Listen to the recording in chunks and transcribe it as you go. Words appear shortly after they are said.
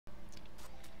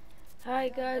Hi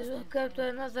guys, welcome to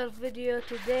another video.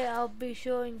 Today I'll be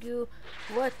showing you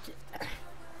what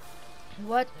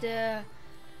what uh,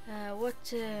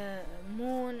 what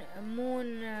moon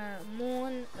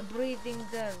breathing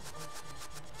does.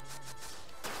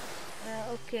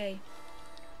 Okay,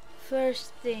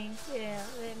 first thing,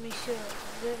 let me show.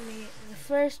 The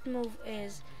first move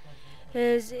is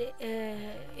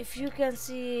if you can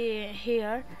see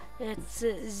here, it's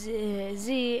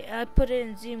Z. I put it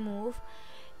in Z move.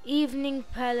 Evening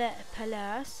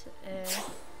Palace. I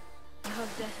hope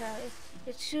that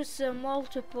it shoots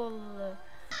multiple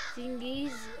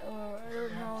thingies, or I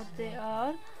don't know what they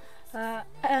are, uh,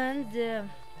 and uh,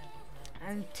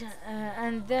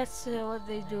 and that's what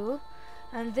they do,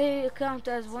 and they count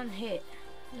as one hit,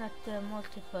 not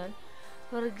multiple.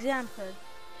 For example,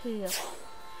 here,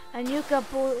 and you can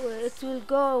put it will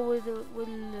go with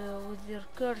your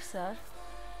cursor.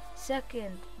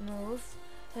 Second move,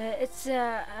 it's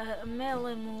a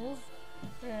melee move.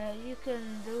 You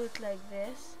can do it like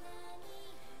this.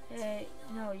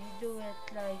 No, you do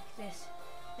it like this.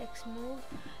 X move.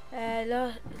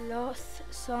 Lost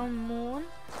some moon.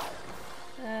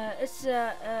 It's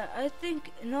I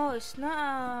think no, it's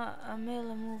not a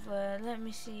melee move. Let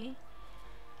me see.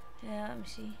 Let me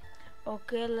see.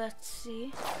 Okay, let's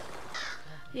see.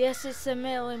 Yes, it's a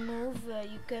melee move.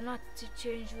 You cannot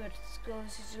change where it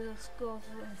goes. It just goes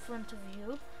in front of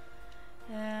you.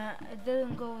 It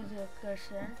doesn't go with your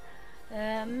cursor.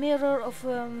 Mirror of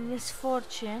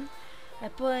misfortune. I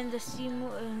put in the C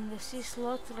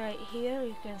slot right here.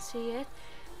 You can see it.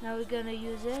 Now we're gonna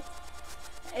use it.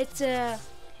 It's yeah,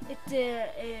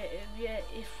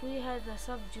 if we had a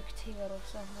subject here or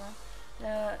someone,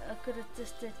 I could have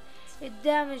tested. It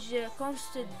damage,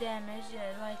 constant damage.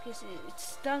 Like it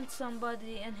stuns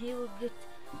somebody and he will get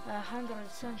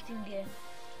 100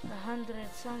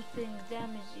 something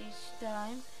damage each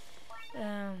time.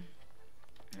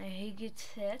 He gets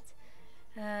hit.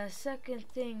 Second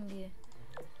thing,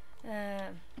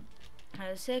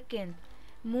 second,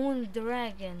 Moon's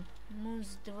Dragon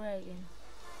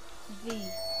V.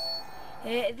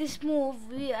 This move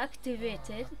we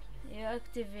activated. You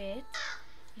activate,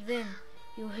 then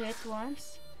you hit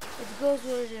once. It goes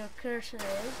where your cursor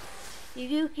is.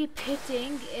 If you keep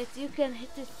hitting it, you can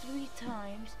hit it 3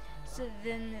 times. So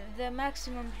then the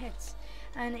maximum hits,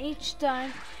 and each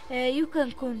time you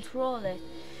can control it.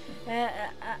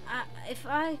 If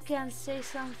I can say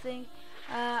something,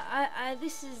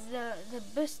 this is the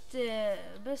best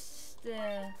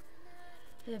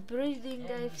breathing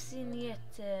I've seen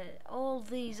yet. All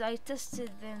these I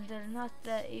tested them; they're not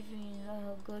that even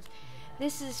good.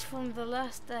 This is from the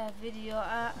last video.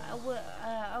 I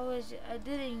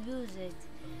didn't use it.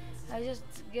 I just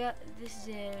got this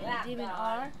demon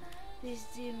art. This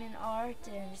demon art,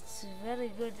 and it's very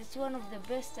good. It's one of the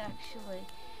best actually.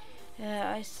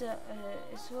 I saw.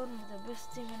 It's one of the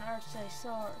best demon arts I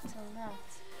saw till now.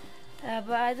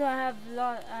 But I don't have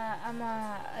lot.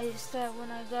 I start when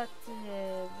I got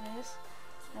this.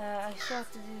 I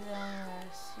started it on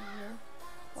CPU.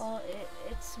 Well,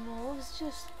 it moves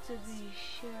just to be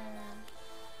sure.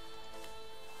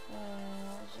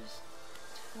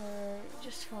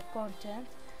 Just for content.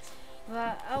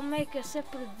 But I'll make a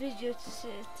separate video to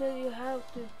tell you how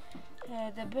to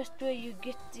the best way you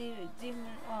get the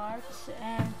demon arts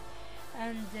and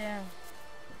and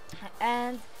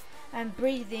and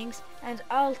breathings, and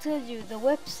I'll tell you the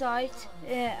website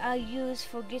I use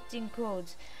for getting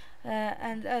codes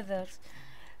and others.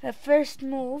 First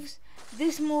moves.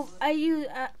 This move I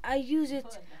use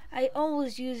it. I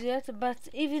always use it, but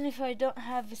even if I don't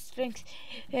have strength,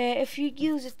 if you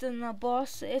use it on a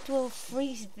boss, it will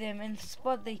freeze them in the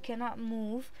spot they cannot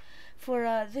move for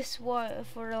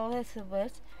for a little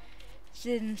bit.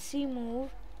 Then C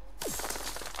move.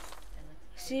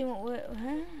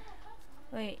 Huh?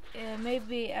 Wait,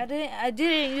 maybe I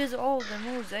didn't use all the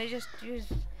moves. I just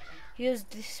used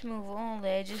this move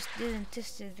only. I just didn't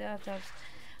test the others.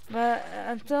 But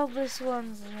until this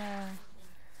one's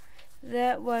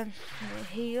that one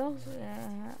heals.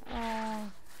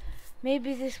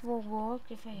 Maybe this will work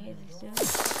if I hit this.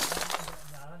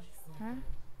 Huh?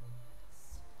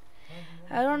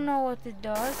 I don't know what it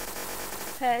does.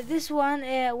 This one,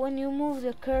 when you move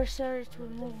the cursor, it will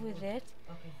move with it.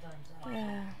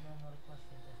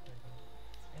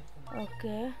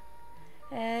 Okay.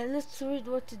 Let's read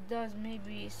what it does.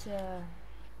 Maybe it's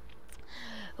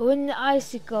when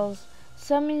icicles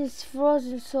summons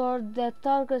frozen sword that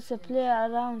targets a player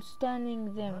around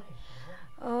stunning them.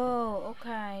 Oh,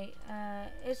 okay.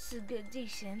 It's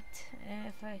decent,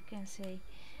 if I can say.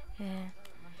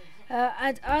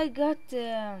 And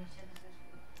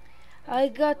I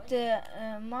got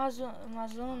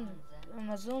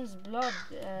Amazon's blood.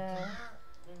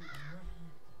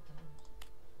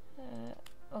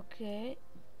 Okay.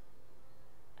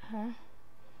 Huh?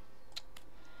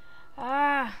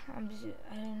 I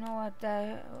don't know what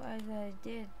I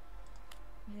did.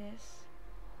 This.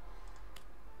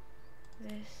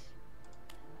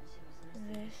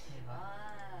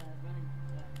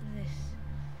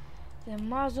 The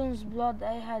Amazon's blood.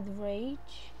 I had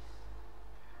rage.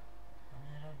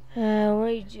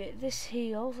 Rage. This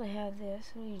heals. I have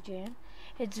this regen.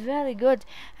 It's very good,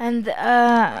 and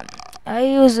I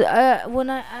use when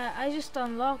I just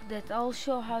unlocked it. I'll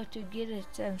show how to get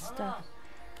it and stuff.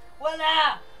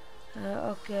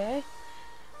 Okay.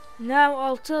 Now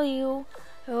I'll tell you.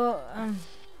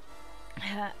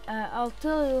 I'll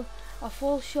tell you a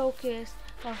full showcase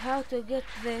of how to get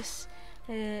this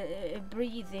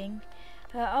breathing.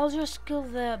 I'll just kill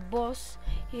the boss.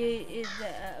 There's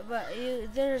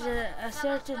a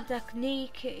certain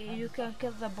technique you can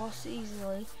kill the boss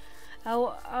easily.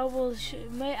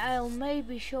 I'll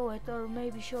maybe show it, or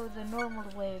maybe show the normal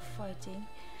way of fighting.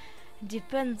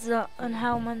 Depends on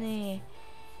how many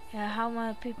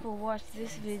people watch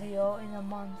this video in a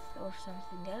month or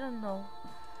something. I don't know.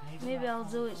 Maybe I'll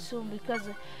do it soon, because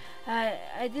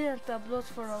I didn't upload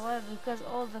for a while because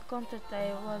all the content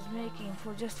I was making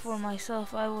just for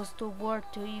myself, I was too bored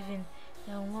to even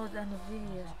download any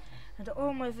videos. And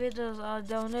all my videos I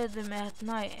download them at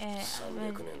night, and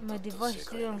my device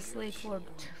didn't sleep for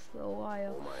a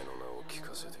while.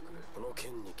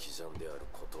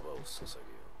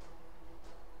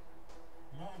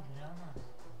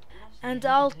 And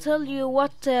I'll tell you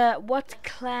what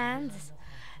clans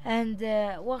and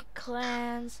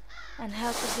and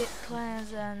how to get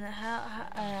clans and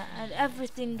and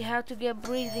everything, how to get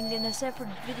breathing in a separate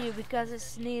video, because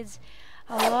it needs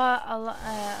lots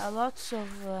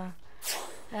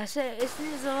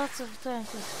of time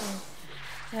to explain.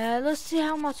 Let's see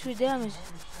how much we damage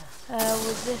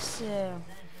with this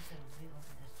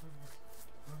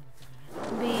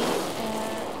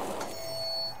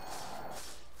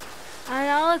and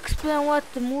I'll explain what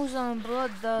the moves on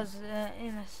blood does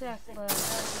in a sec, but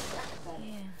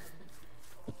yeah.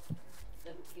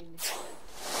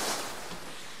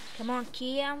 Come on,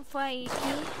 Key, I'm fighting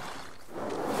Key.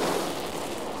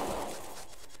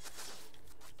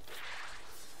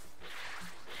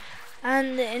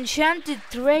 And the enchanted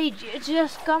rage, it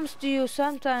just comes to you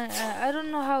sometimes. I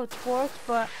don't know how it works,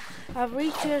 but I've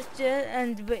researched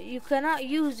it, but you cannot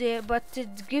use it, but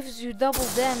it gives you double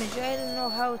damage. I don't know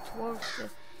how it works.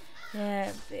 How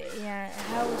it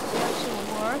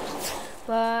actually works,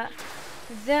 but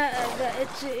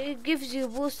it gives you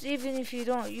boost even if you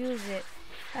don't use it.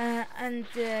 And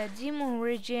demon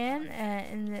regen,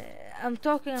 and I'm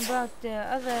talking about the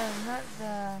other, not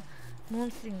the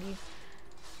moon thingy.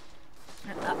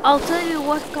 I'll tell you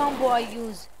what combo I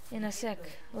use in a sec.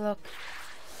 Look.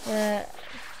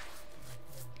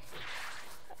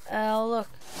 Look.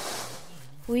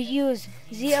 We use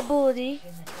the ability,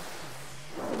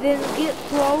 then get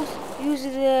close, use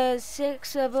the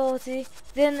 6 ability,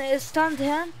 then stun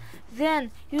him, then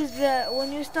use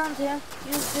when you stun him,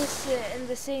 use this in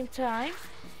the same time,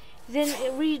 then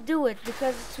redo it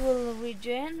because it will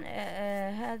regen.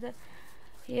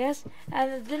 Yes,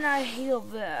 and then I heal.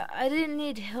 I didn't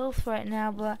need health right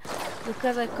now, but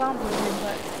because I comboed him.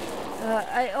 But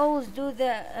I always do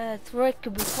the trick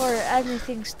before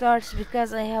anything starts,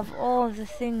 because I have all the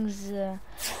things.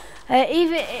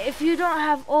 Even if you don't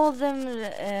have all of them,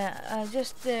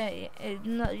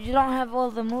 you don't have all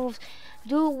the moves.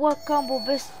 Do what combo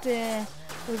best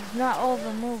with not all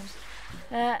the moves.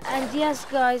 And yes,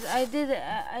 guys, I did.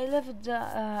 I lived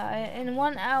in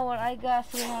 1 hour. I got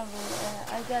 300.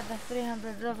 I got the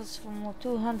 300 levels from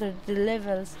 200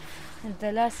 levels in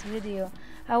the last video.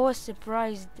 I was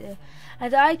surprised,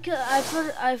 and I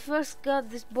first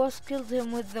got this boss, killed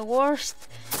him with the worst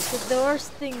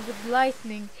thing, with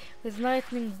lightning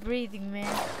breathing, man.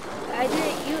 I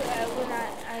didn't when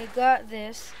I got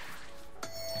this.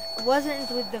 Wasn't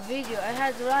with the video. I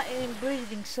had lightning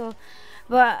breathing, so.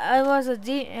 But I was a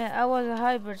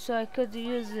hybrid, so I could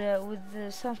use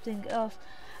with something else.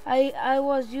 I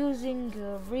was using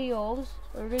Rio's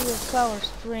power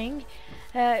string.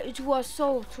 It was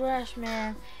so trash,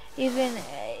 man. Even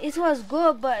it was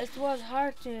good, but it was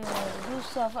hard to do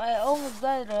stuff. I almost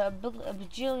died a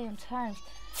bajillion times,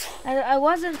 and I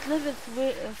wasn't level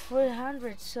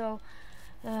 300, so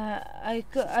I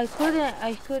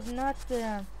could not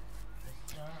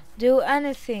do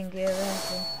anything.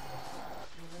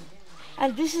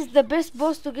 And this is the best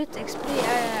boss to get XP.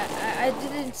 I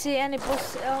didn't see any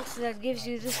boss else that gives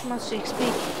you this much XP.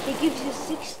 It gives you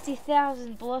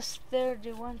 60,000 plus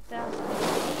 31,000.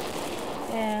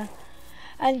 Yeah.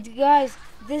 And guys,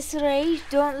 this rage,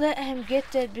 don't let him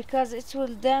get it because it will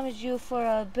damage you for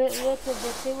a little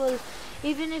bit. He will,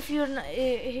 even if you're not,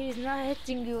 he's not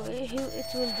hitting you, it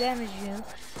will damage you.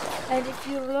 And if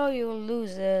you're low, you will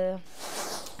lose.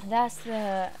 That's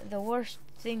the worst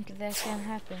thing that can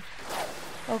happen.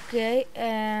 Okay,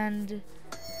 and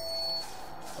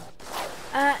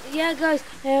yeah, guys.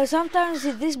 Sometimes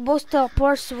this boss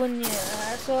teleports when you,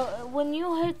 so when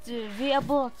you hit the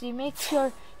ability, make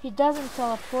sure he doesn't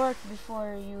teleport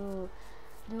before you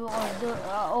do,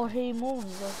 or he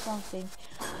moves or something.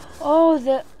 Oh,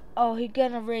 he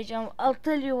gonna rage. I'll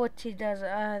tell you what he does.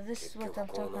 This is what I'm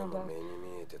talking about.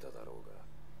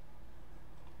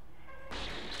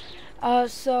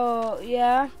 So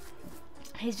yeah,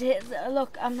 he's hit.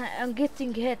 Look, I'm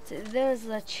getting hit. There's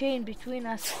a chain between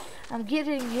us. I'm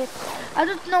getting hit. I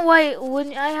don't know why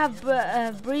when I have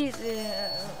breathe.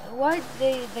 Why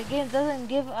the game doesn't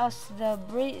give us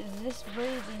this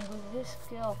breathing with this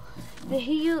skill.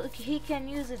 He can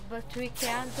use it, but we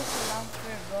can't. This is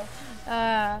unfair, bro.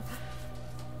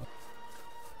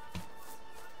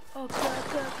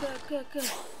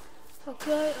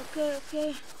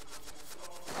 Okay.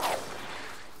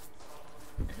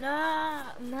 Nah,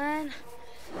 man.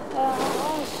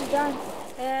 Oh, done.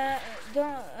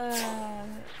 Don't.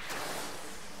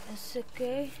 It's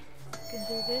okay. I can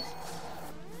do this.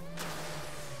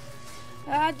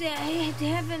 They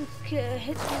haven't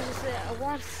hit me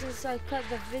once since I cut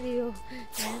the video.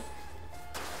 Man.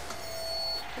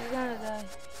 He's gonna die.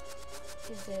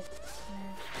 He's dead.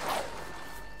 Man.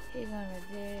 He's gonna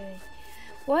die.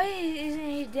 Why isn't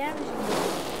he damaging me?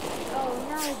 Oh,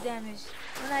 now he's damaged.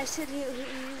 When I said he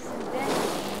isn't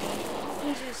damaging me, he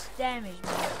just damaged me.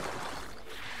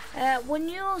 When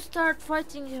you start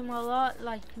fighting him a lot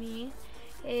like me,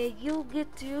 you'll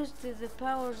get used to the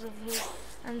powers of his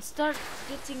and start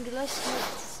getting less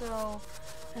hits, so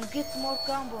and get more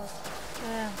combos.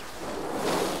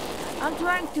 I'm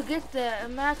trying to get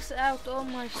max out all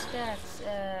my stats.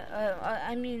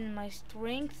 I mean my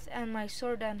strength and my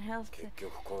sword and health,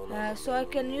 so I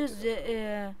can use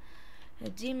the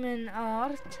demon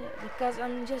art, because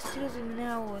I'm just using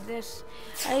now this.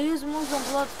 I use moves and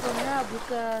blood for now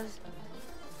because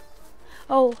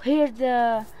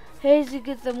here's you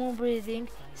get the moon breathing,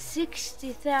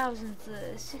 60,000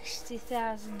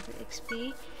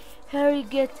 XP. Here you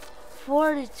get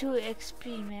 42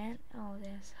 XP, man. Oh,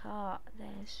 that's hot.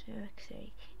 That's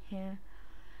sexy. Yeah.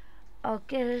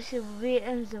 Okay, this will be the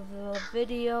end of the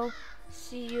video.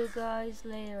 See you guys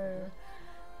later.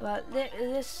 But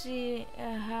let's see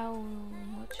how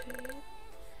much I get.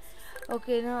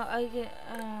 Okay, now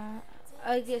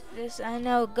I get this. I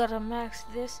now gotta max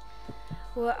this.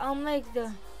 Well,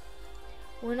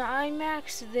 when I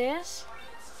max this,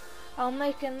 I'll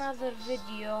make another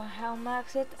video how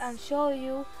max it and show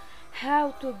you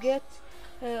how to get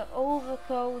all the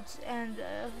codes and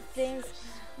things,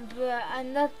 but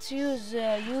and not use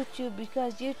YouTube,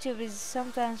 because YouTube is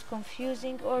sometimes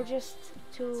confusing or just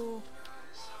too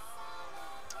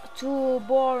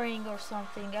boring or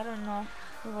something. I don't know.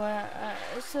 But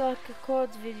it's like a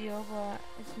code video, but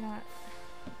it's not.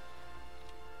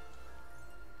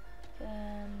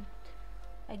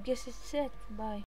 I guess it's it. Bye.